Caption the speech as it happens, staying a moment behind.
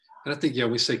And I think, yeah,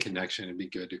 we say connection, it'd be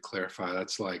good to clarify.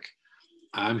 That's like,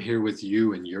 I'm here with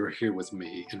you and you're here with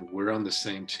me, and we're on the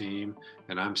same team,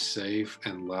 and I'm safe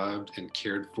and loved and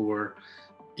cared for.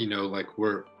 Like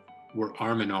we're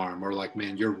arm in arm, or like,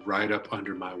 man, you're right up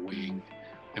under my wing,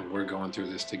 and we're going through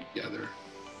this together.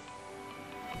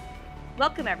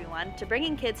 Welcome, everyone, to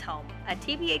Bringing Kids Home, a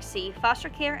TBHC foster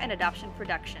care and adoption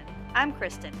production. I'm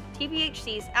Kristen,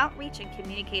 TBHC's Outreach and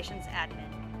Communications Admin.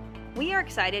 We are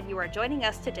excited you are joining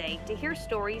us today to hear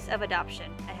stories of adoption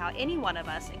and how any one of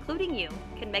us, including you,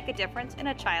 can make a difference in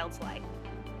a child's life.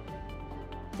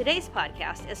 Today's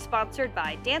podcast is sponsored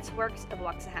by DanceWorks of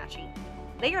Waxahachie.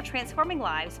 They are transforming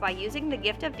lives by using the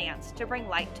gift of dance to bring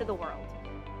light to the world.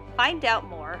 Find out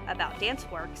more about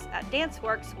DanceWorks at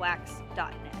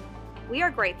danceworkswax.net. We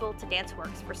are grateful to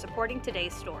DanceWorks for supporting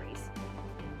today's stories.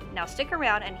 Now stick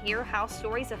around and hear how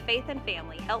stories of faith and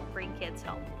family help bring kids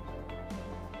home.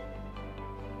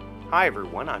 Hi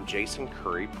everyone, I'm Jason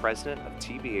Curry, President of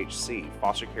TBHC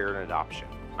Foster Care and Adoption.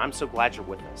 I'm so glad you're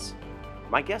with us.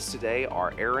 My guests today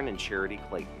are Aaron and Charity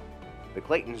Clayton. The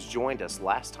Claytons joined us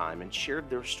last time and shared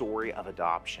their story of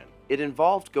adoption. It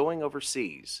involved going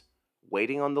overseas,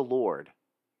 waiting on the Lord,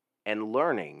 and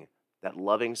learning that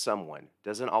loving someone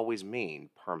doesn't always mean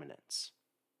permanence.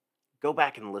 Go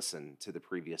back and listen to the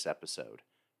previous episode,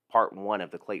 part 1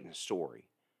 of the Clayton story.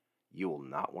 You will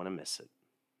not want to miss it.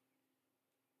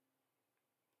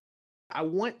 I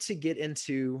want to get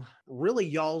into really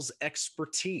y'all's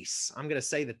expertise. I'm going to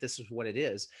say that this is what it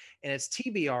is, and it's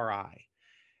TBRI.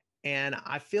 And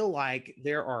I feel like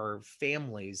there are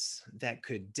families that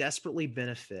could desperately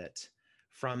benefit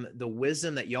from the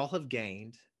wisdom that y'all have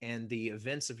gained and the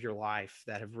events of your life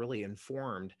that have really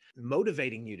informed,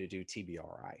 motivating you to do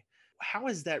TBRI. How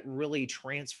has that really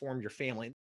transformed your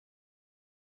family?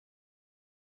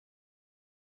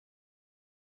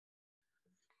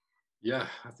 Yeah,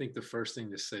 I think the first thing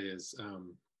to say is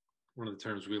one of the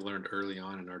terms we learned early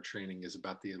on in our training is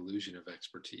about the illusion of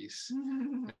expertise.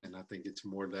 And I think it's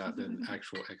more that than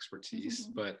actual expertise.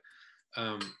 But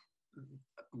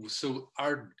so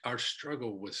our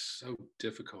struggle was so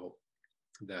difficult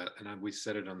that, and we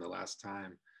said it on the last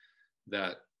time,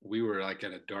 that we were like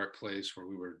at a dark place where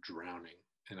we were drowning.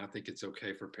 And I think it's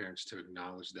okay for parents to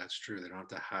acknowledge that's true. They don't have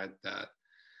to hide that.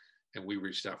 And we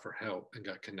reached out for help and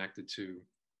got connected to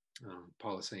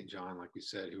Paula St. John, like we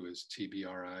said, who is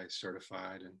TBRI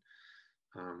certified.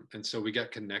 And so we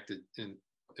got connected, and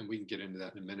we can get into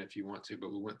that in a minute if you want to,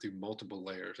 but we went through multiple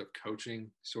layers of coaching,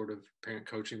 sort of parent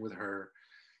coaching with her,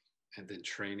 and then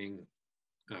training,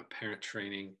 parent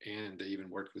training, and they even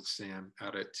worked with Sam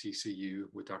out at TCU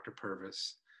with Dr.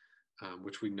 Purvis,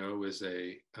 which we know is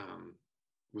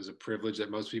was a privilege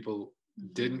that most people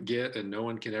didn't get and no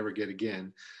one can ever get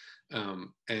again.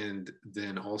 And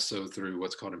then also through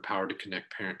what's called Empowered to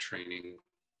Connect parent training,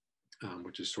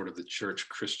 which is sort of the church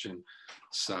Christian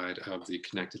side of the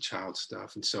connected child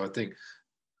stuff. And so I think,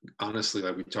 honestly,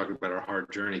 like we talked about our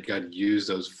hard journey, God used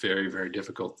those very, very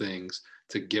difficult things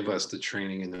to give us the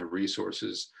training and the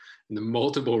resources and the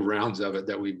multiple rounds of it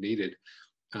that we've needed.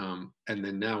 And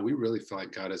then now we really feel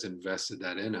like God has invested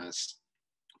that in us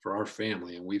for our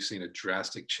family. And we've seen a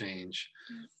drastic change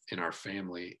in our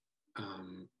family.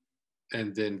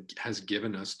 And then has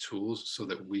given us tools so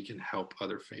that we can help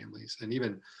other families. And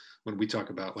even when we talk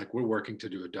about, like, we're working to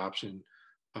do adoption,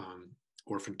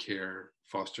 orphan care,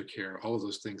 foster care, all of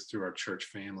those things through our church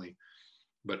family.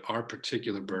 But our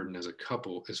particular burden as a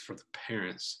couple is for the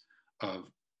parents of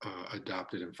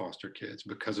adopted and foster kids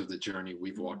because of the journey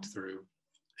we've walked through.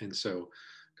 And so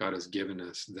God has given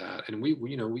us that. And we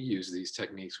use these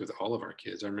techniques with all of our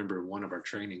kids. I remember one of our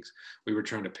trainings, we were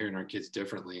trying to parent our kids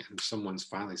differently. And someone's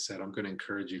finally said, I'm going to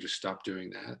encourage you to stop doing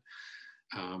that.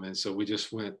 And so we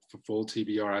just went for full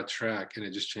TBRI track, and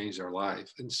it just changed our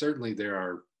life. And certainly there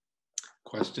are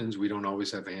questions we don't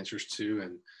always have answers to,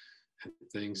 and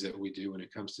things that we do when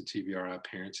it comes to TBRI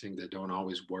parenting that don't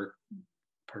always work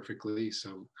perfectly.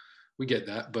 So we get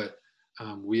that. But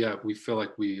we feel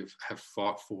like we have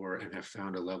fought for and have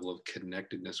found a level of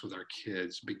connectedness with our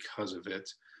kids because of it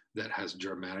that has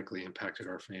dramatically impacted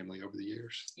our family over the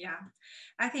years. Yeah,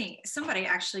 I think somebody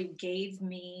actually gave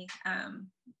me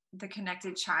the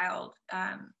Connected Child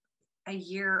a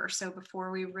year or so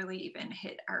before we really even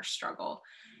hit our struggle.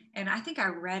 And I think I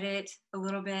read it a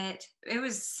little bit. It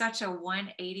was such a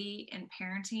 180 in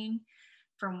parenting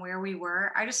from where we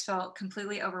were. I just felt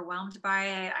completely overwhelmed by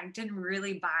it. I didn't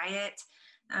really buy it.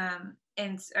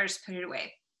 And I just put it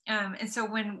away. And so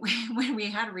when we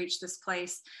had reached this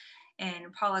place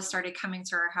and Paula started coming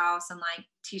to our house and like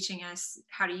teaching us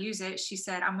how to use it, she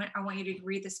said, I want you to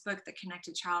read this book, The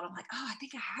Connected Child. I'm like, oh, I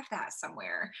think I have that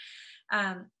somewhere.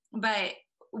 but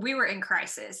we were in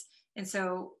crisis. And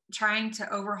so trying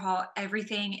to overhaul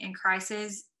everything in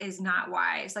crisis is not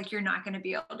wise. Like, you're not going to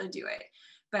be able to do it.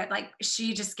 But like,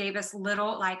 she just gave us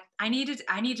little, like, I needed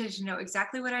to know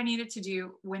exactly what I needed to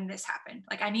do when this happened.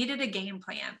 Like, I needed a game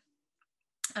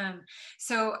plan.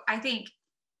 So I think,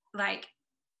 like,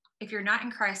 if you're not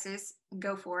in crisis,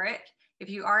 go for it. If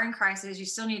you are in crisis, you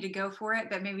still need to go for it,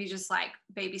 but maybe just like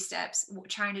baby steps,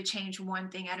 trying to change one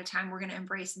thing at a time. We're going to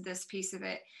embrace this piece of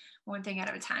it, one thing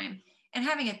at a time. And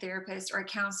having a therapist or a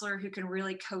counselor who can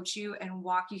really coach you and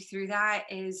walk you through that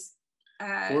is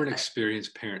or an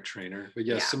experienced parent trainer. But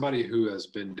yes, somebody who has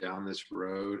been down this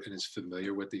road and is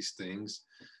familiar with these things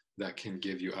that can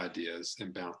give you ideas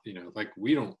and like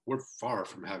we're far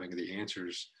from having the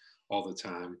answers all the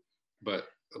time, but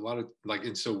a lot of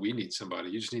and so we need somebody.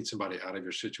 You just need somebody out of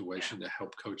your situation to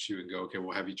help coach you and go, okay,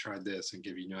 well, have you tried this, and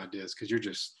give you new ideas, because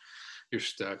you're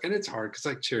stuck. And it's hard because,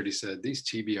 like Charity said, these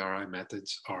TBRI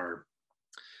methods are,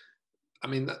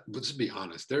 let's be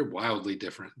honest, they're wildly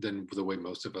different than the way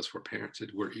most of us were parented.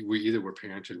 We either were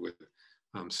parented with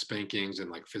spankings and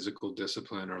like physical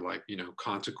discipline, or like,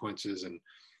 consequences and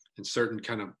certain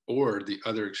kind of, or the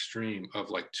other extreme of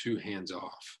like 2 hands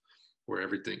off, where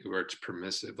it's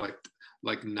permissive.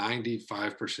 Like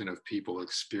 95% of people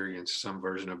experience some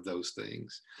version of those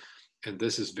things. And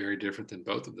this is very different than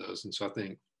both of those. And so I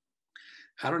think,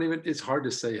 it's hard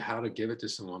to say how to give it to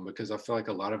someone, because I feel like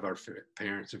a lot of our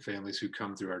parents and families who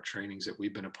come through our trainings that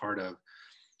we've been a part of,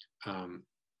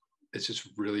 it's just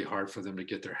really hard for them to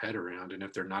get their head around. And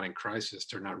if they're not in crisis,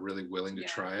 they're not really willing to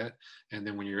try it. And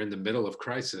then when you're in the middle of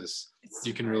crisis,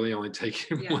 you can really only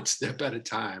take it one step at a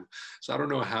time. So I don't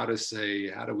know how to say,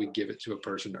 how do we give it to a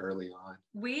person early on?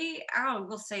 I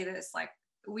will say this, like,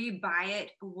 we buy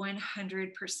it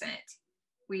 100%.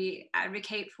 We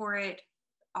advocate for it,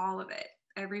 all of it,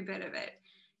 every bit of it.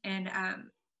 And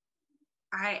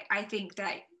I think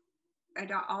that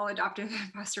all adoptive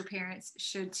and foster parents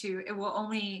should too. It will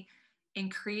only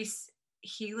increase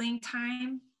healing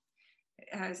time.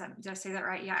 Did I say that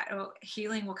right? Yeah.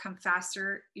 Healing will come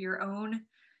faster.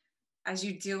 As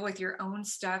you deal with your own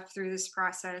stuff through this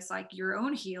process, like, your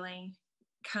own healing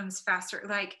comes faster.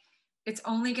 Like, it's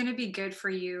only going to be good for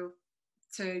you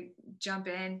to jump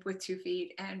in with 2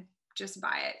 feet and just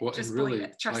buy it. Well, just really, believe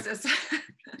it. Trust us.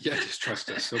 Yeah, just trust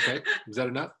us. Okay. Is that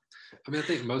enough? I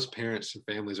think most parents and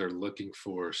families are looking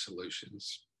for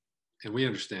solutions. And we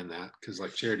understand that, because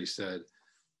like Charity said,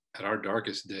 at our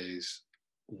darkest days,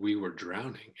 we were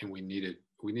drowning and we needed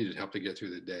help to get through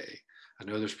the day. I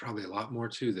know there's probably a lot more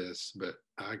to this, but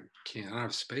I don't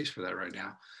have space for that right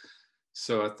now.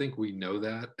 So I think we know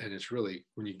that. And it's really,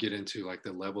 when you get into like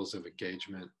the levels of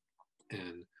engagement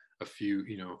and a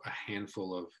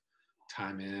handful of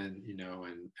time in,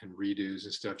 and redos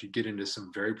and stuff, you get into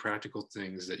some very practical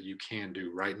things that you can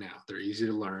do right now. They're easy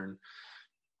to learn,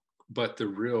 but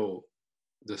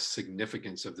the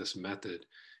significance of this method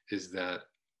is that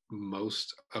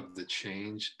most of the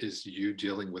change is you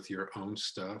dealing with your own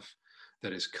stuff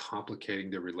that is complicating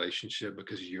the relationship,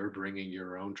 because you're bringing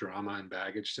your own drama and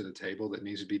baggage to the table that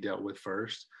needs to be dealt with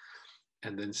first.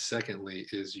 And then secondly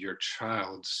is your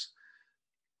child's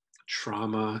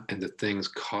trauma, and the things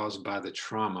caused by the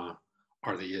trauma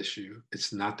are the issue.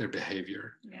 It's not their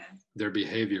behavior. Yeah. Their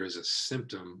behavior is a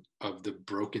symptom of the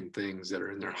broken things that are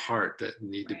in their heart that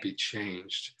need to be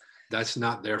changed. That's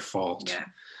not their fault. Yeah.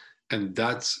 And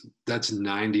that's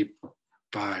 95%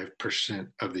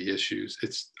 of the issues.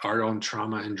 It's our own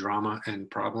trauma and drama and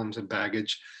problems and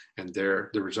baggage, and the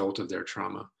result of their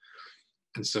trauma.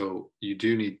 And so you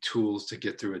do need tools to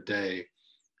get through a day,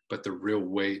 but the real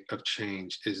weight of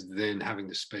change is then having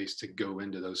the space to go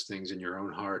into those things in your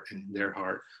own heart and their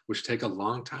heart, which take a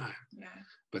long time. Yeah.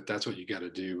 But that's what you got to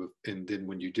do. And then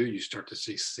when you do, you start to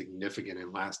see significant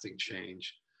and lasting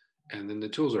change. And then the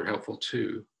tools are helpful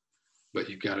too, but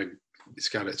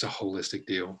it's a holistic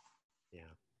deal.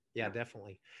 Yeah,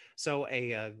 definitely. So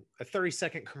a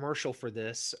 30-second commercial for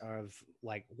this, of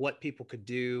like what people could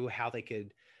do, how they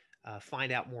could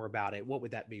find out more about it. What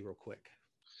would that be, real quick?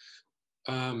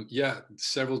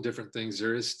 Several different things.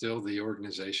 There is still the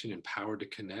organization Empowered to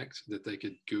Connect that they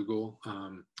could Google.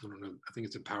 I don't know, I think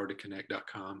it's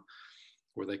empoweredtoconnect.com,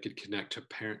 where they could connect to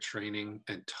parent training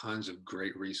and tons of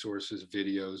great resources,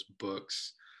 videos,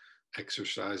 books,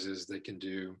 exercises they can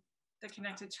do. The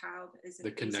Connected Child is the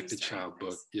Connected Child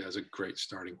book. Yeah, is a great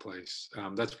starting place.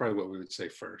 That's probably what we would say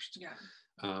first. Yeah.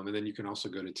 And then you can also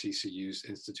go to TCU's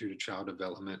Institute of Child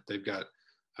Development. They've got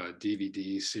a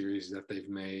DVD series that they've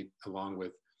made, along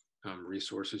with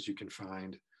resources you can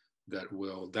find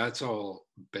that's all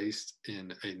based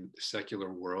in a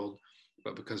secular world,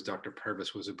 but because Dr.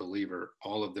 Purvis was a believer,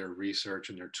 all of their research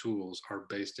and their tools are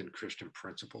based in Christian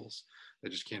principles. They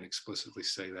just can't explicitly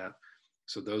say that.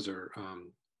 So those are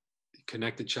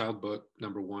Connected Child book,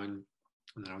 number one.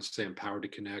 And then I would say Empowered to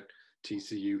Connect,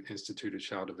 TCU Institute of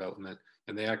Child Development.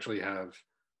 And they actually have,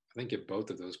 I think at both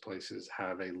of those places,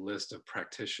 have a list of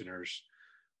practitioners,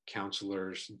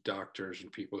 counselors, doctors,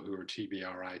 and people who are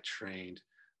TBRI trained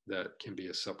that can be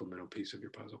a supplemental piece of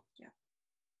your puzzle. Yeah.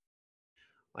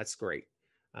 That's great.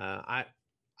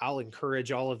 I'll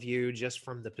encourage all of you, just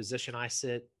from the position I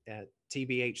sit at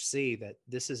TBHC, that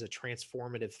this is a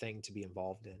transformative thing to be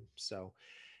involved in. So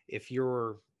if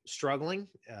you're struggling,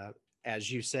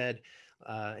 as you said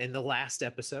in the last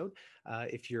episode,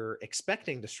 if you're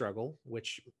expecting to struggle,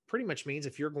 which pretty much means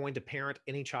if you're going to parent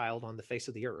any child on the face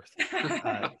of the earth,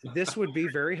 this would be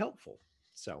very helpful.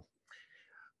 So,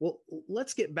 well,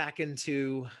 let's get back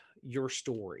into your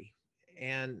story.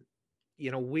 And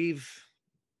we've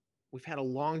had a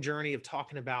long journey of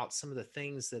talking about some of the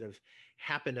things that have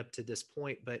happened up to this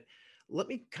point, but let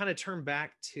me kind of turn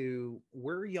back to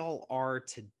where y'all are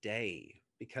today,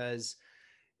 because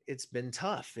it's been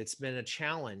tough. It's been a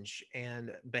challenge,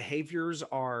 and behaviors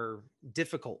are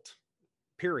difficult,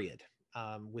 period,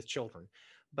 with children.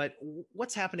 But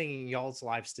what's happening in y'all's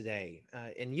lives today?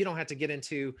 And you don't have to get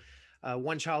into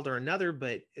one child or another,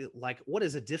 but like, what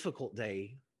is a difficult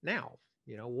day now?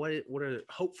 What are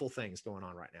hopeful things going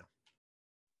on right now?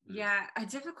 Yeah, a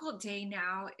difficult day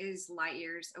now is light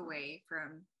years away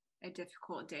from a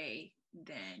difficult day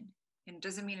then. And it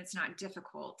doesn't mean it's not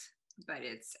difficult, but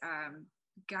it's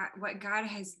what God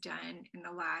has done in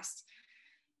the last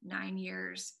 9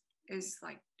 years is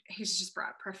like, he's just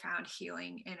brought profound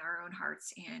healing in our own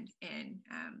hearts and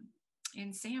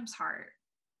in Sam's heart.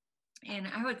 And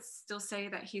I would still say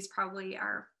that he's probably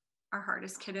our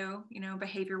hardest kiddo,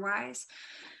 behavior wise,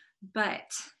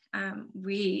 but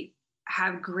we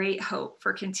have great hope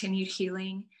for continued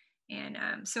healing.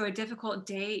 And so a difficult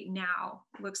day now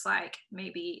looks like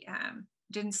maybe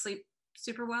didn't sleep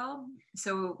super well,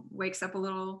 so wakes up a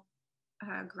little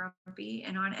grumpy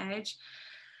and on edge.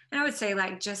 And I would say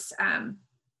just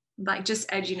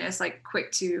edginess, like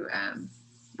quick to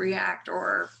react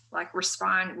or like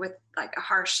respond with like a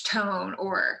harsh tone,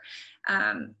 or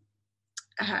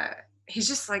he's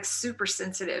just like super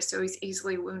sensitive, so he's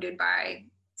easily wounded by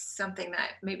something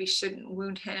that maybe shouldn't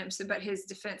wound him. So, but his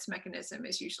defense mechanism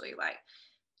is usually like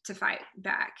to fight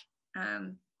back.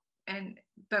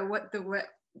 But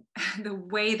the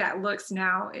way that looks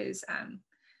now is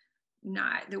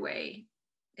not the way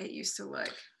it used to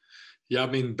look. Yeah, I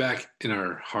mean, back in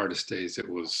our hardest days, it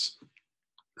was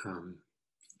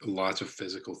lots of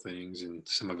physical things, and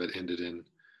some of it ended in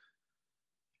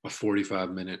a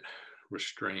 45-minute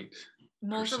restraint.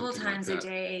 Multiple times a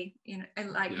day,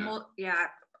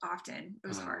 often. It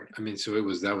was hard. I mean, so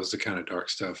that was the kind of dark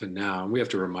stuff. And now we have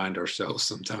to remind ourselves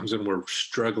sometimes when we're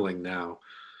struggling now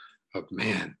of,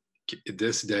 man,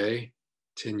 this day,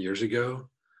 10 years ago,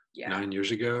 9 years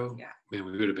ago, man,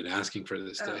 we would have been asking for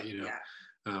this day,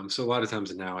 So a lot of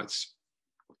times now it's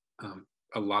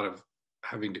a lot of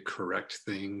having to correct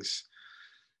things.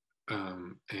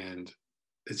 And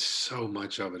it's so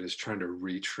much of it is trying to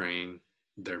retrain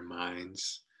their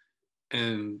minds.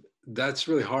 And that's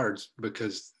really hard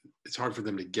because it's hard for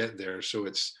them to get there. So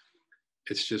it's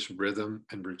just rhythm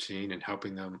and routine and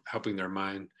helping their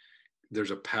mind.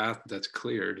 There's a path that's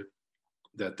cleared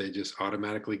that they just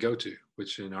automatically go to,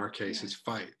 which in our case is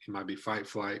fight. It might be fight,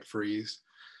 flight, freeze,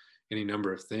 any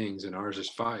number of things. And ours is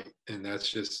fight. And that's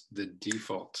just the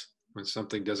default. When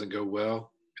something doesn't go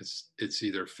well, it's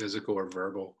either physical or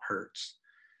verbal hurts.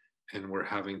 And we're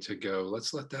having to go,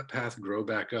 let's let that path grow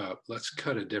back up. Let's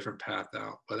cut a different path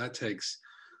out. But that takes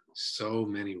so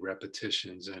many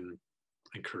repetitions and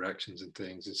corrections and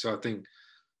things. And so I think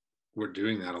we're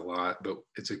doing that a lot, but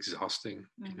it's exhausting,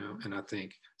 And I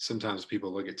think sometimes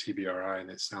people look at TBRI and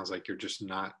it sounds like you're just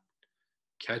not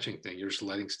catching things. You're just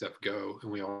letting stuff go.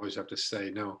 And we always have to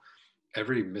say, no,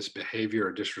 every misbehavior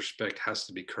or disrespect has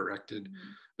to be corrected.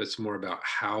 But it's more about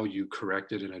how you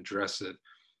correct it and address it.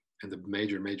 And the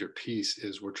major piece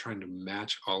is we're trying to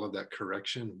match all of that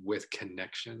correction with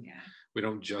connection. Yeah. We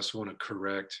don't just want to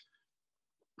correct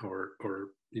or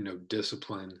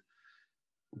discipline.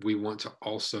 We want to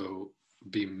also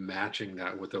be matching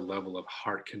that with a level of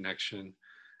heart connection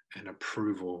and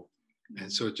approval.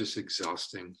 And so it's just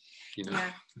exhausting,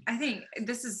 Yeah, I think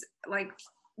this is like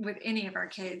with any of our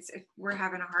kids, if we're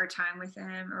having a hard time with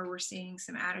them or we're seeing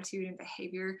some attitude and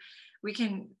behavior, we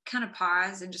can kind of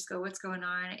pause and just go, what's going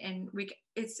on? And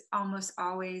it's almost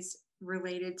always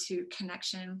related to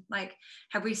connection. Like,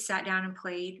 have we sat down and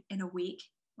played in a week,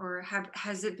 or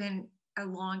has it been a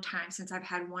long time since I've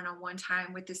had one-on-one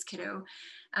time with this kiddo.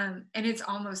 And it's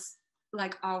almost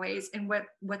like always. And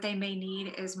what they may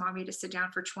need is mommy to sit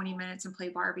down for 20 minutes and play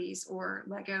Barbies or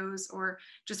Legos, or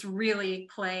just really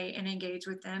play and engage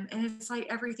with them. And it's like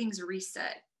everything's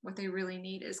reset. What they really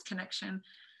need is connection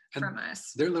from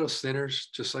us. They're little sinners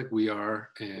just like we are.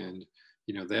 And,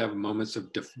 they have moments of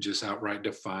just outright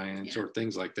defiance or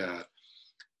things like that.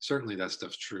 Certainly that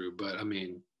stuff's true. But I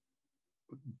mean,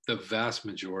 the vast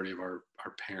majority of our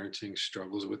parenting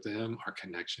struggles with them are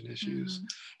connection issues.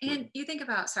 And you think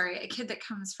about, a kid that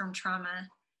comes from trauma,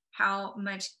 how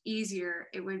much easier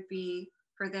it would be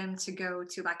for them to go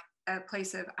to like a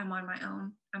place of, I'm on my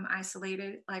own, I'm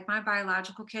isolated. Like my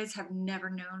biological kids have never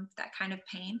known that kind of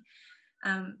pain.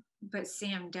 But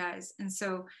Sam does. And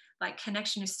so like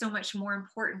connection is so much more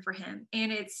important for him.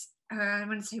 And it's, I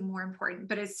wouldn't say more important,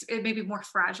 but it may be more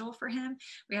fragile for him.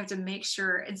 We have to make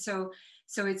sure. And so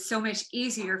it's so much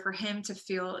easier for him to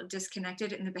feel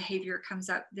disconnected, and the behavior comes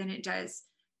up than it does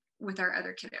with our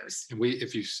other kiddos.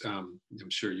 And I'm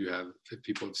sure if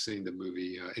people have seen the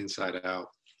movie Inside Out,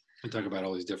 and talk about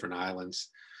all these different islands.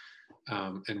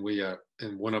 And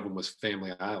one of them was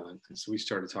Family Island. And so we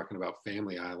started talking about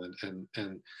Family Island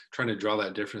and trying to draw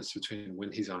that difference between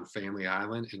when he's on Family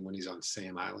Island and when he's on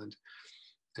Sam Island.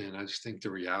 And I just think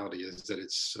the reality is that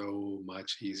it's so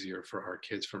much easier for our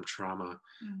kids from trauma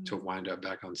to wind up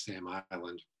back on Sam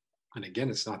Island. And again,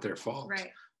 it's not their fault.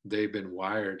 Right. They've been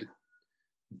wired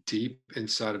deep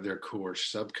inside of their core,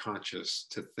 subconscious,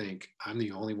 to think I'm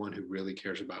the only one who really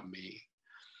cares about me.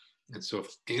 And so if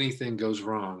anything goes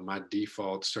wrong, my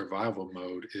default survival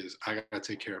mode is I got to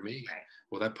take care of me. Right.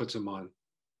 Well, that puts them on,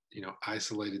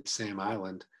 isolated Sam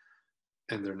Island,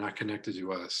 and they're not connected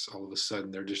to us. All of a sudden,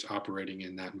 they're just operating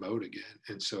in that mode again.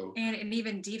 And so, and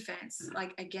even defense,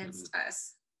 like against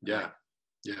us. Yeah.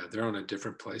 Yeah. They're on a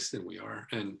different place than we are.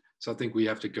 And so I think we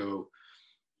have to go,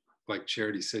 like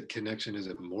Charity said, connection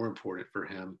isn't more important for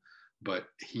him, but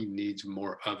he needs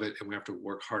more of it. And we have to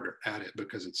work harder at it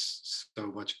because it's so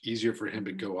much easier for him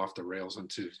to go off the rails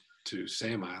onto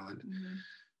Sam Island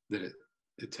that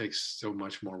it takes so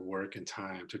much more work and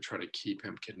time to try to keep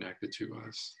him connected to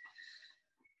us.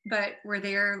 But we're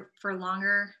there for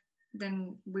longer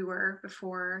than we were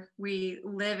before. We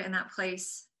live in that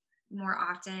place more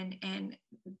often. And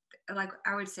like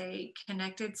I would say,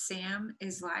 connected Sam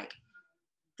is like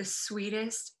the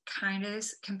sweetest,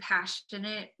 kindest,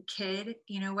 compassionate kid.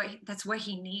 That's what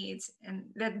he needs. And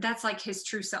that's like his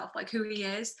true self, like who he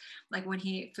is, like when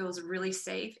he feels really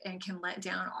safe and can let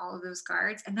down all of those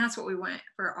guards. And that's what we want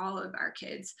for all of our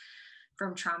kids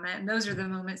from trauma. And those are the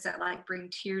moments that like bring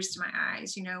tears to my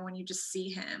eyes, when you just see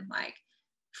him like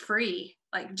free,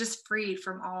 like just freed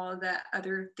from all the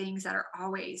other things that are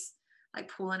always like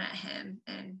pulling at him.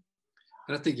 And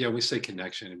I think, we say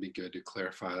connection, it'd be good to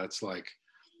clarify. That's like,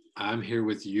 I'm here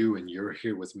with you and you're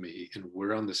here with me and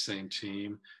we're on the same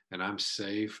team and I'm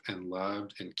safe and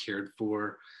loved and cared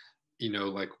for,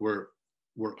 like we're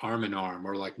arm in arm,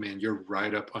 or like, man, you're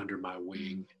right up under my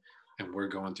wing and we're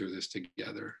going through this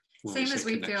together. Same as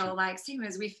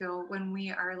we feel when we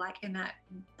are like in that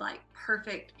like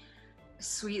perfect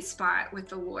sweet spot with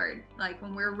the Lord, like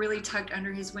when we're really tucked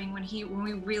under his wing, when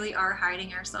we really are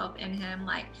hiding ourselves in him,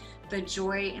 like the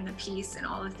joy and the peace and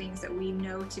all the things that we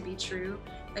know to be true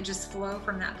that just flow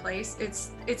from that place.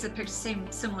 It's a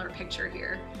similar picture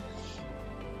here.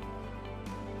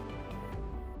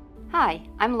 Hi,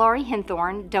 I'm Laurie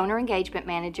Henthorn, Donor Engagement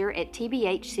Manager at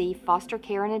TBHC Foster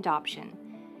Care and Adoption.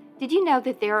 Did you know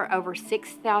that there are over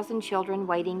 6,000 children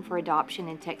waiting for adoption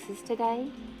in Texas today?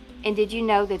 And did you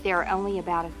know that there are only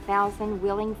about 1,000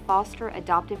 willing foster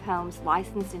adoptive homes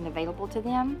licensed and available to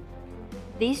them?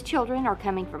 These children are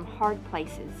coming from hard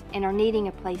places and are needing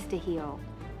a place to heal.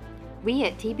 We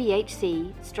at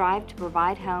TBHC strive to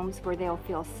provide homes where they'll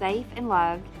feel safe and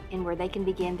loved and where they can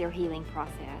begin their healing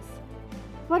process.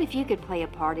 What if you could play a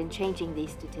part in changing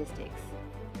these statistics?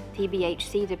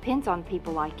 TBHC depends on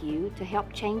people like you to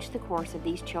help change the course of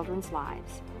these children's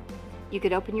lives. You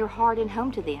could open your heart and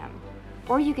home to them,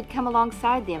 or you could come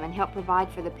alongside them and help provide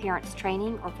for the parents'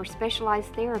 training or for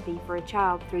specialized therapy for a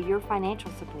child through your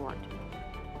financial support.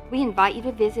 We invite you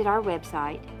to visit our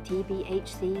website,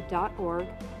 tbhc.org,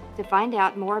 to find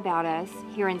out more about us,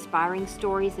 hear inspiring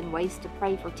stories and ways to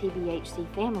pray for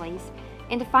TBHC families,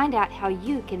 and to find out how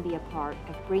you can be a part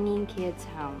of bringing kids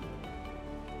home.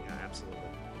 Yeah, absolutely.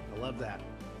 I love that.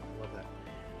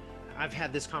 I've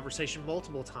had this conversation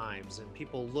multiple times, and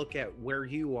people look at where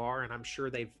you are, and I'm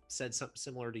sure they've said something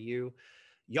similar to you.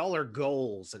 Y'all are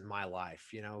goals in my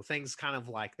life, things kind of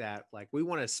like that. Like we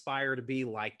want to aspire to be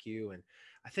like you. And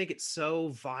I think it's so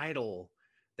vital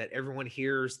that everyone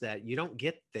hears that you don't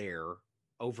get there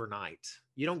overnight.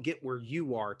 You don't get where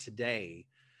you are today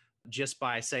just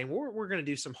by saying, we're going to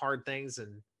do some hard things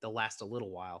and they'll last a little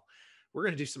while. We're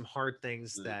going to do some hard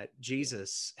things that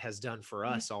Jesus has done for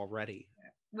us already.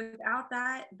 Without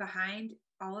that behind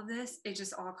all of this, it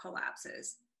just all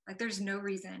collapses. Like there's no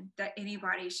reason that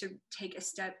anybody should take a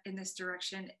step in this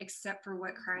direction except for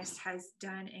what Christ has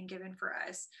done and given for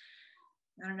us.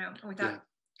 I don't know.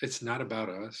 It's not about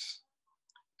us,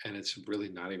 and it's really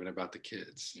not even about the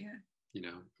kids. Yeah. You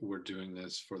know, we're doing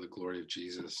this for the glory of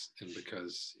Jesus and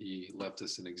because he left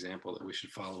us an example that we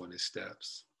should follow in his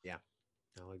steps. Yeah,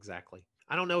 no, exactly.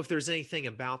 I don't know if there's anything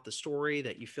about the story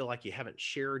that you feel like you haven't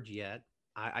shared yet.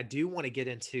 I do want to get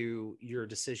into your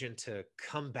decision to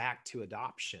come back to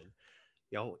adoption.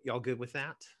 Y'all good with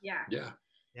that?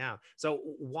 Yeah. So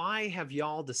why have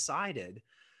y'all decided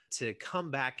to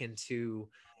come back into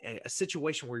a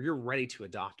situation where you're ready to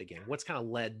adopt again? What's kind of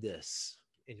led this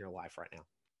in your life right now?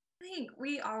 I think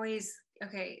we always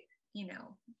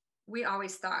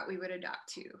thought we would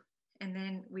adopt two, and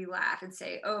then we laugh and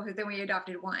say, oh, then we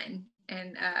adopted one.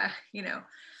 And,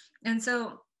 and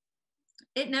so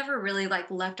it never really like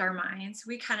left our minds.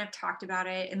 We kind of talked about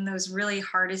it in those really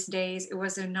hardest days. It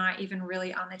was not even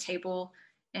really on the table.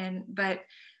 But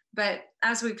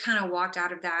as we kind of walked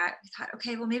out of that, we thought,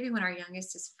 okay, well, maybe when our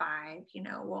youngest is 5,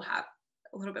 we'll have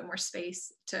a little bit more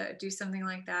space to do something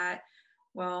like that.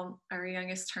 Well, our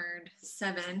youngest turned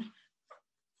 7,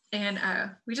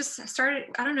 and we just started,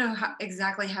 I don't know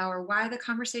exactly how or why the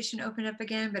conversation opened up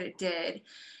again, but it did.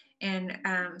 And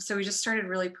so we just started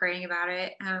really praying about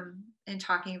it and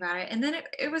talking about it. And then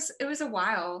it was a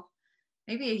while,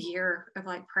 maybe a year of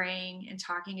like praying and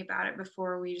talking about it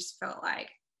before we just felt like,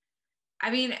 I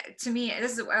mean, to me,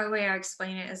 this is the way I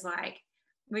explain it is like,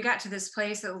 we got to this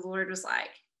place that the Lord was like,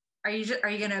 are you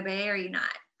going to obey or are you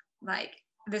not? Like,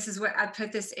 this is what I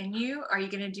put this in you. Are you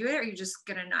going to do it? Or are you just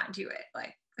going to not do it?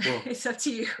 Like, well, it's up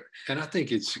to you. And I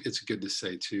think it's good to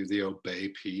say too, the obey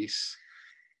piece.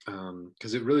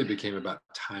 Because it really became about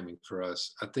timing for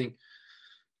us. I think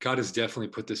God has definitely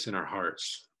put this in our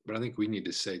hearts, but I think we need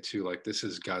to say too, like, this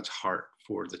is God's heart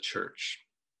for the church.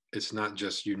 It's not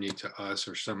just unique to us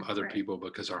or some other people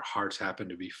because our hearts happen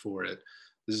to be for it.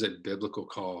 This is a biblical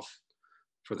call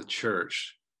for the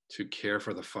church to care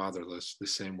for the fatherless the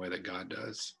same way that God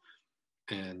does.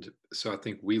 And so I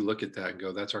think we look at that and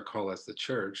go, that's our call as the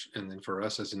church. And then for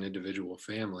us as an individual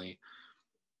family,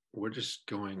 we're just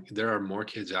going, there are more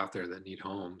kids out there that need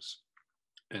homes.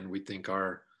 And we think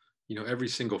every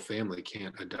single family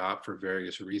can't adopt for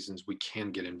various reasons. We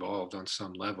can get involved on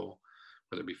some level,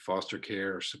 whether it be foster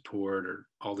care or support or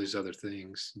all these other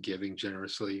things, giving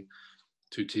generously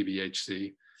to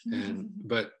TBHC.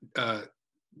 But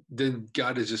then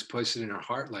God has just placed it in our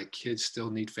heart, like kids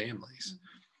still need families.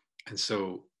 And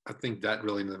so I think that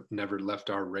really never left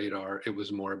our radar. It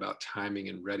was more about timing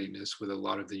and readiness with a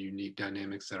lot of the unique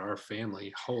dynamics that our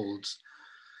family holds.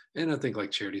 And I think,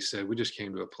 like Charity said, we just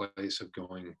came to a place of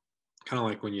going, kind of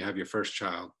like when you have your first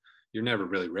child, you're never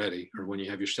really ready. Or when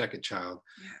you have your second child,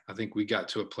 I think we got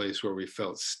to a place where we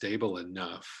felt stable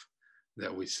enough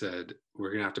that we said, we're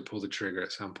going to have to pull the trigger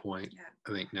at some point.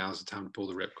 I think now's the time to pull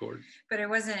the ripcord. But it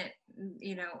wasn't,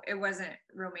 it wasn't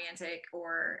romantic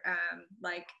or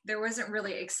like there wasn't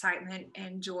really excitement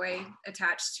and joy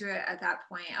attached to it at that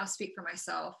point. I'll speak for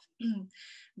myself. And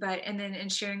then in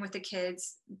sharing with the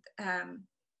kids,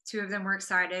 2 of them were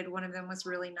excited. One of them was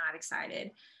really not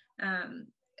excited.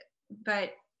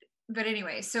 But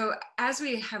anyway, so as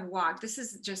we have walked, this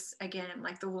is just, again,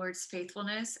 like the Lord's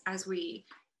faithfulness as we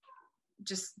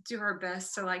just do our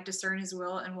best to like discern his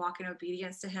will and walk in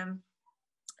obedience to him.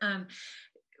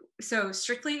 So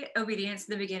strictly obedience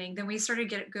in the beginning, then we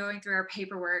started going through our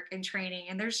paperwork and training,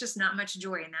 and there's just not much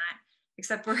joy in that,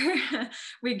 except for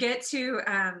we get to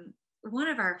one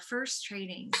of our first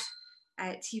trainings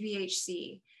at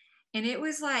TBHC. And it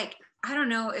was like, I don't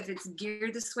know if it's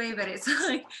geared this way, but it's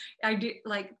like, I do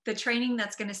like the training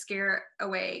that's going to scare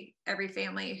away every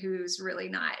family who's really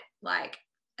not like,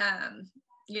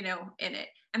 in it.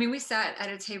 I mean, we sat at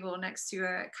a table next to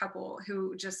a couple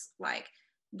who just like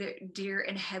the deer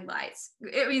in headlights.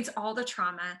 It means all the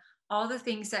trauma, all the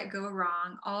things that go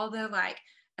wrong, all the like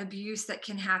abuse that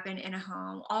can happen in a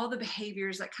home, all the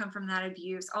behaviors that come from that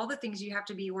abuse, all the things you have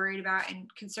to be worried about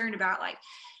and concerned about. Like,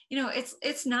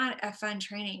 it's not a fun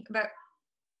training, but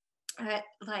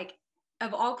like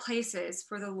of all places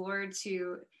for the Lord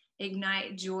to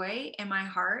ignite joy in my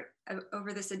heart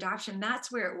over this adoption,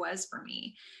 that's where it was for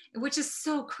me, which is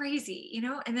so crazy,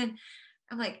 and then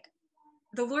I'm like,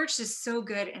 the Lord's just so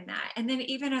good in that. And then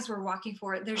even as we're walking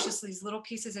forward, there's just these little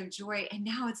pieces of joy. And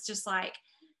now it's just like,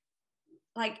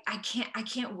 like, I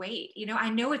can't wait. I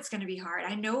know it's going to be hard.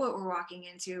 I know what we're walking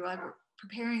into. Like, we're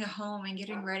preparing a home and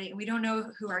getting ready. And we don't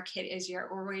know who our kid is yet.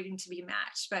 We're waiting to be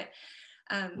matched, but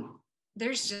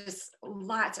there's just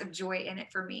lots of joy in it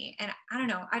for me. And I don't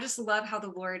know, I just love how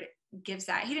the Lord gives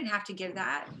that. He didn't have to give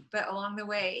that, but along the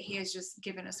way, he has just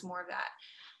given us more of that.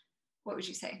 What would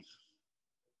you say?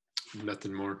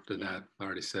 Nothing more than that. I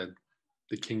already said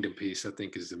the kingdom piece, I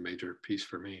think, is the major piece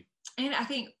for me. And I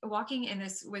think walking in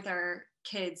this with our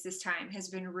kids this time has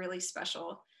been really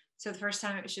special. So the first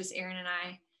time it was just Aaron and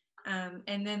I.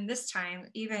 And then this time,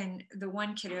 even the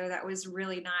one kiddo that was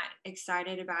really not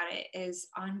excited about it is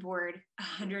on board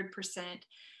 100%.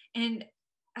 And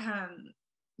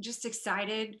just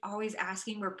excited, always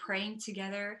asking. We're praying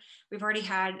together. We've already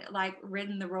had like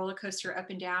ridden the roller coaster up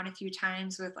and down a few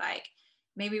times with like,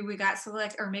 maybe we got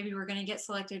selected, or maybe we're going to get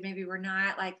selected, maybe we're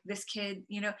not, like this kid,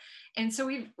 and so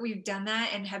we've done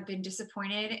that and have been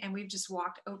disappointed, and we've just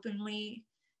walked openly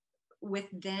with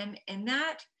them in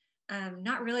that,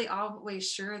 not really always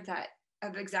sure that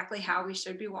of exactly how we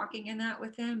should be walking in that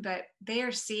with them, but they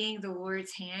are seeing the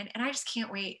Lord's hand, and I just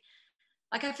can't wait.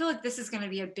 Like, I feel like this is going to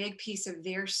be a big piece of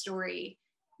their story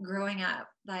growing up,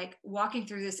 like walking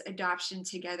through this adoption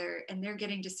together, and they're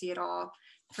getting to see it all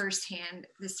firsthand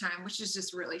this time, which is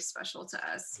just really special to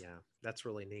us. Yeah, that's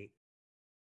really neat.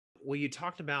 Well, you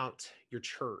talked about your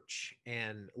church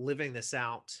and living this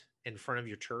out in front of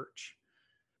your church.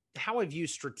 How have you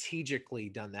strategically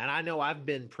done that? I know I've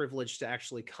been privileged to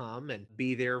actually come and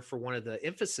be there for one of the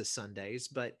Emphasis Sundays,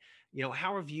 but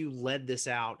how have you led this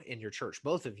out in your church,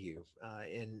 both of you,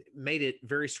 and made it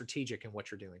very strategic in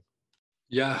what you're doing?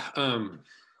 Yeah.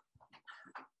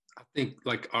 I think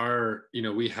like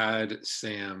we had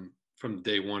Sam from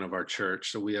day one of our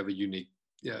church. So we have a unique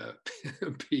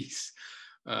piece,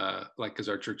 because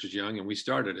our church is young and we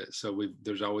started it. So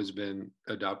there's always been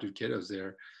adopted kiddos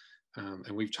there.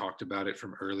 And we've talked about it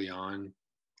from early on,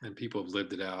 and people have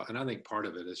lived it out. And I think part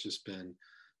of it has just been,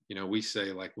 we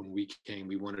say like when we came,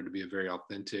 we wanted to be a very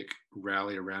authentic,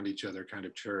 rally around each other kind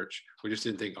of church. We just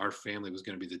didn't think our family was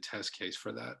going to be the test case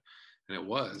for that. And it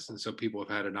was. And so people have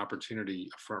had an opportunity,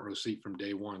 a front row seat from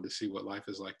day one to see what life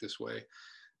is like this way.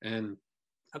 And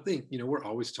I think, we're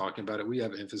always talking about it. We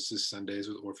have Emphasis Sundays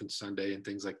with Orphan Sunday and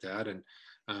things like that. And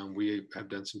we have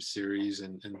done some series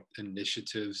and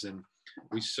initiatives, and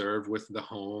we serve with the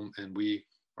home. And we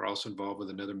are also involved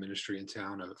with another ministry in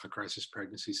town, a crisis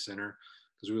pregnancy center,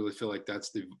 because we really feel like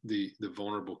that's the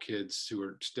vulnerable kids who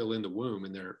are still in the womb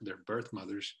and their birth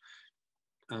mothers.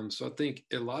 So I think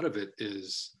a lot of it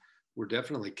is, we're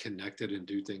definitely connected and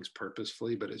do things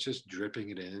purposefully, but it's just dripping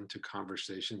it into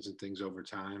conversations and things over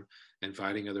time,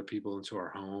 inviting other people into our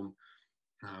home,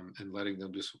 and letting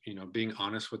them just, being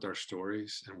honest with our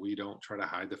stories. And we don't try to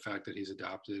hide the fact that he's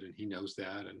adopted, and he knows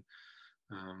that. And,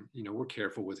 we're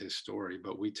careful with his story,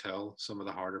 but we tell some of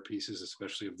the harder pieces,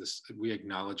 especially of this. We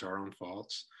acknowledge our own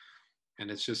faults.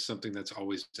 And it's just something that's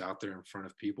always out there in front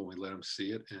of people. We let them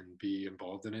see it and be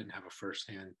involved in it and have a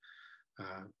firsthand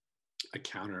a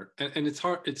counter. And it's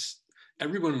hard.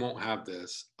 Everyone won't have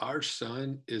this. Our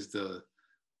son is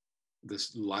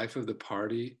this life of the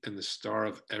party and the star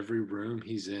of every room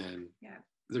he's in. Yeah.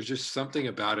 There's just something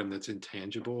about him that's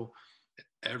intangible.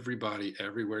 Everybody,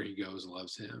 everywhere he goes,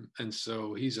 loves him. And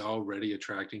so he's already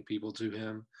attracting people to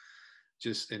him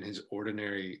just in his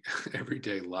ordinary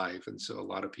everyday life. And so a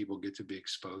lot of people get to be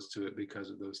exposed to it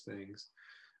because of those things.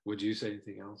 Would you say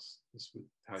anything else?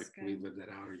 How we live that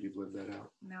out, or you've lived that out?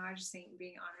 No, I just think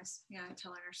being honest. Yeah,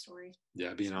 telling our story.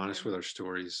 Yeah, being honest with our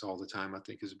stories all the time, I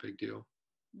think, is a big deal.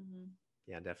 Mm-hmm.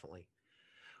 Yeah, definitely.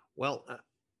 Well,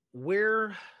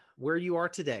 where you are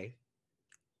today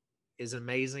is an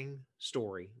amazing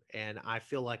story, and I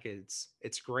feel like it's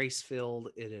grace filled.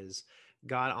 It is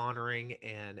God honoring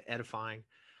and edifying.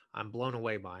 I'm blown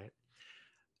away by it.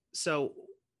 So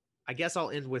I guess I'll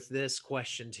end with this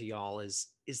question to y'all: is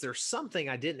there something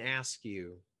I didn't ask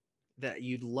you that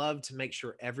you'd love to make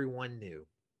sure everyone knew?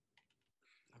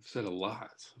 I've said a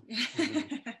lot.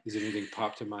 Does anything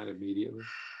pop to mind immediately?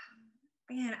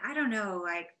 Man, I don't know.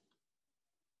 Like,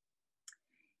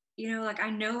 I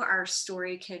know our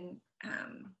story can, I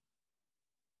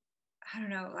don't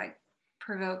know, like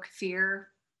provoke fear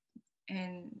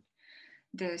and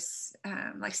this,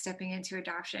 like stepping into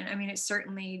adoption. I mean, it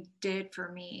certainly did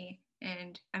for me.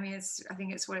 And I mean, I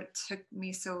think it's what it took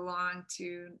me so long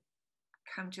to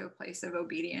come to a place of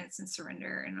obedience and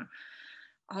surrender and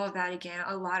all of that. Again,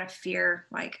 a lot of fear.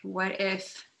 Like, what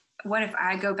if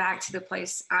I go back to the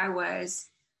place I was,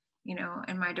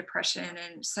 in my depression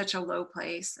and such a low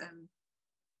place? And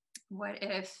what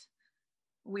if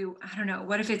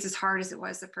what if it's as hard as it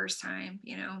was the first time,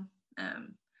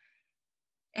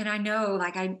 And I know,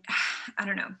 like, I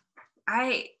don't know,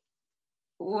 I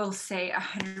will say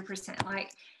 100%,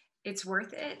 like, it's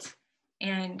worth it.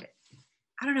 And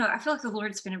I don't know, I feel like the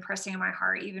Lord's been impressing on my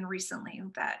heart even recently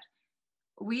that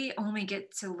we only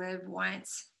get to live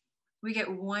once. We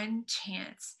get one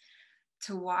chance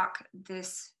to walk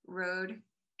this road.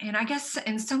 And I guess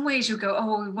in some ways you go,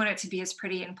 oh, we want it to be as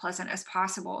pretty and pleasant as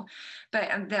possible.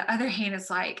 But on the other hand, it's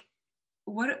like,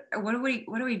 what are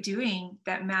we doing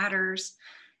that matters?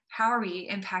 How are we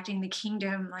impacting the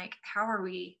kingdom? Like, how are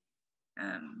we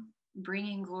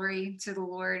bringing glory to the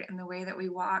Lord in the way that we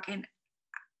walk? And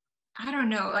I don't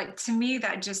know, like, to me,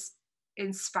 that just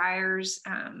inspires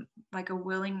like a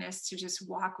willingness to just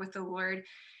walk with the Lord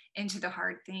into the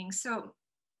hard things. So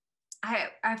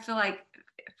I feel like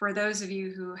for those of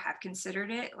you who have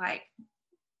considered it, like,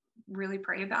 really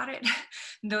pray about it.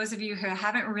 Those of you who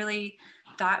haven't really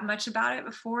thought much about it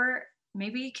before,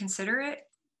 maybe consider it,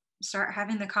 start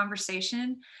having the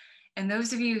conversation. And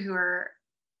those of you who are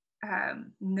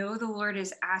know the Lord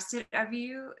has asked it of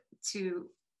you to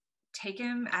take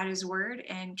him at his word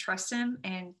and trust him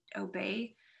and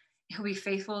obey, he'll be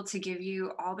faithful to give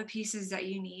you all the pieces that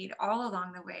you need all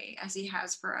along the way, as he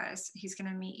has for us. He's going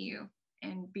to meet you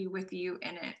and be with you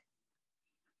in it.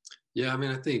 Yeah, I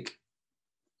mean, I think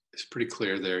it's pretty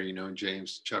clear there, in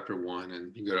James chapter 1,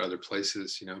 and you can go to other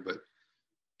places, but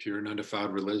pure and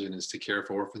undefiled religion is to care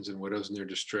for orphans and widows in their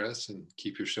distress and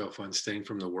keep yourself unstained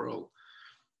from the world.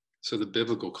 So the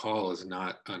biblical call is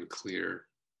not unclear.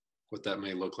 What that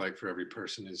may look like for every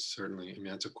person is certainly,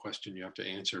 that's a question you have to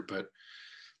answer. But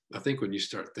I think when you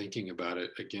start thinking about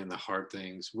it, again, the hard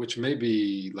things, which may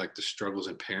be like the struggles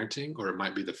in parenting, or it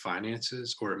might be the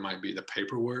finances, or it might be the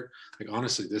paperwork. Like,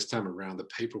 honestly, this time around, the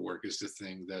paperwork is the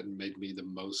thing that made me the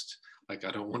most, like,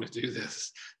 I don't want to do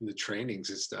this, and the trainings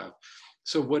and stuff.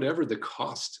 So whatever the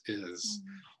cost is,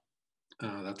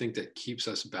 I think that keeps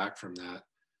us back from that.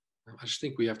 I just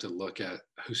think we have to look at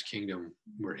whose kingdom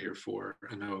we're here for.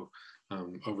 I know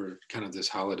over kind of this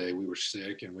holiday, we were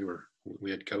sick and we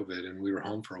had COVID and we were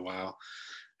home for a while,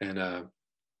 and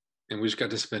we just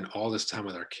got to spend all this time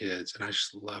with our kids, and I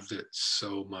just loved it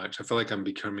so much. I feel like I'm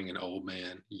becoming an old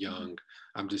man, young.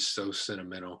 I'm just so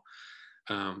sentimental,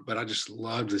 but I just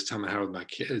loved this time I had with my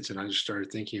kids, and I just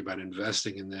started thinking about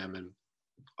investing in them and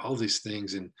all these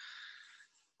things. And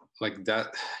like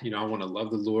that, I want to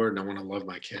love the Lord and I want to love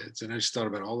my kids. And I just thought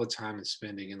about all the time and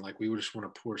spending, and like, we would just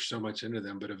want to pour so much into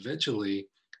them, but eventually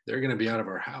they're going to be out of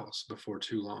our house before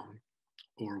too long.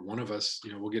 Or one of us,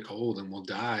 we'll get old and we'll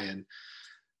die.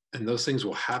 And those things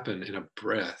will happen in a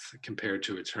breath compared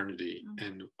to eternity.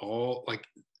 And all, like,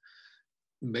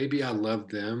 maybe I love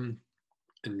them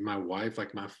and my wife,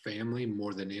 like my family,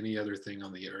 more than any other thing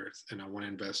on the earth. And I want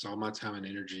to invest all my time and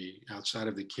energy outside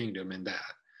of the kingdom in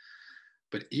that.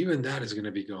 But even that is going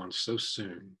to be gone so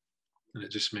soon. And it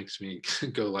just makes me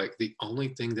go, like, the only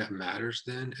thing that matters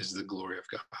then is the glory of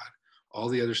God. All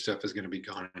the other stuff is going to be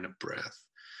gone in a breath.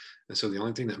 And so the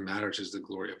only thing that matters is the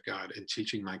glory of God, and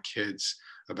teaching my kids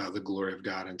about the glory of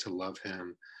God and to love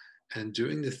him and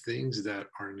doing the things that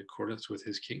are in accordance with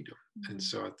his kingdom. And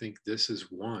so I think this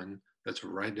is one that's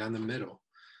right down the middle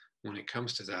when it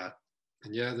comes to that.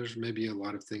 And yeah, there's maybe a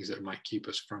lot of things that might keep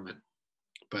us from it,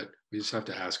 but we just have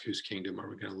to ask, whose kingdom are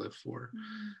we going to live for?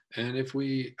 And if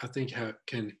we, I think,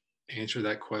 can answer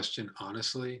that question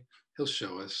honestly, he'll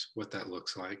show us what that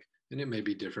looks like. And it may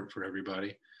be different for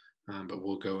everybody, but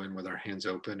we'll go in with our hands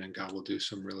open, and God will do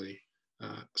some really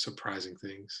surprising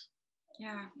things.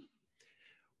 Yeah.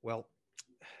 Well,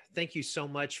 thank you so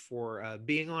much for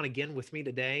being on again with me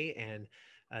today, and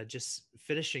just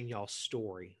finishing y'all's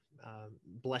story.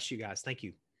 Bless you guys. Thank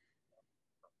you.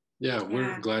 Yeah,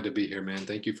 we're glad to be here, man.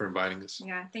 Thank you for inviting us.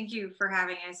 Yeah, thank you for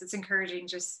having us. It's encouraging,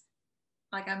 just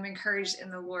like I'm encouraged in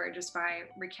the Lord just by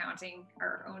recounting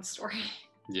our own story.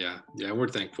 Yeah, we're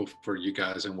thankful for you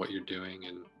guys and what you're doing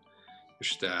and your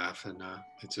staff, and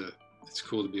it's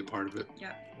cool to be a part of it.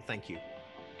 Yeah. Well, thank you.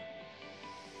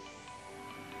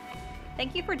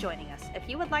 Thank you for joining us. If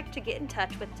you would like to get in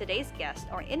touch with today's guest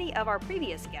or any of our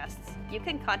previous guests, you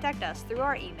can contact us through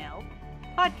our email,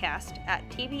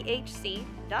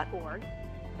 podcast@tbhc.org.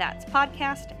 That's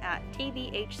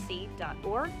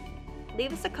podcast@tbhc.org.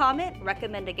 Leave us a comment,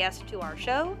 recommend a guest to our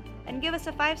show, and give us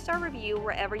a 5-star review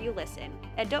wherever you listen.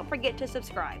 And don't forget to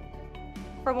subscribe.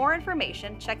 For more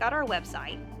information, check out our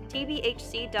website,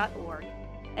 tbhc.org,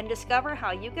 and discover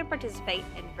how you can participate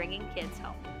in bringing kids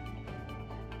home.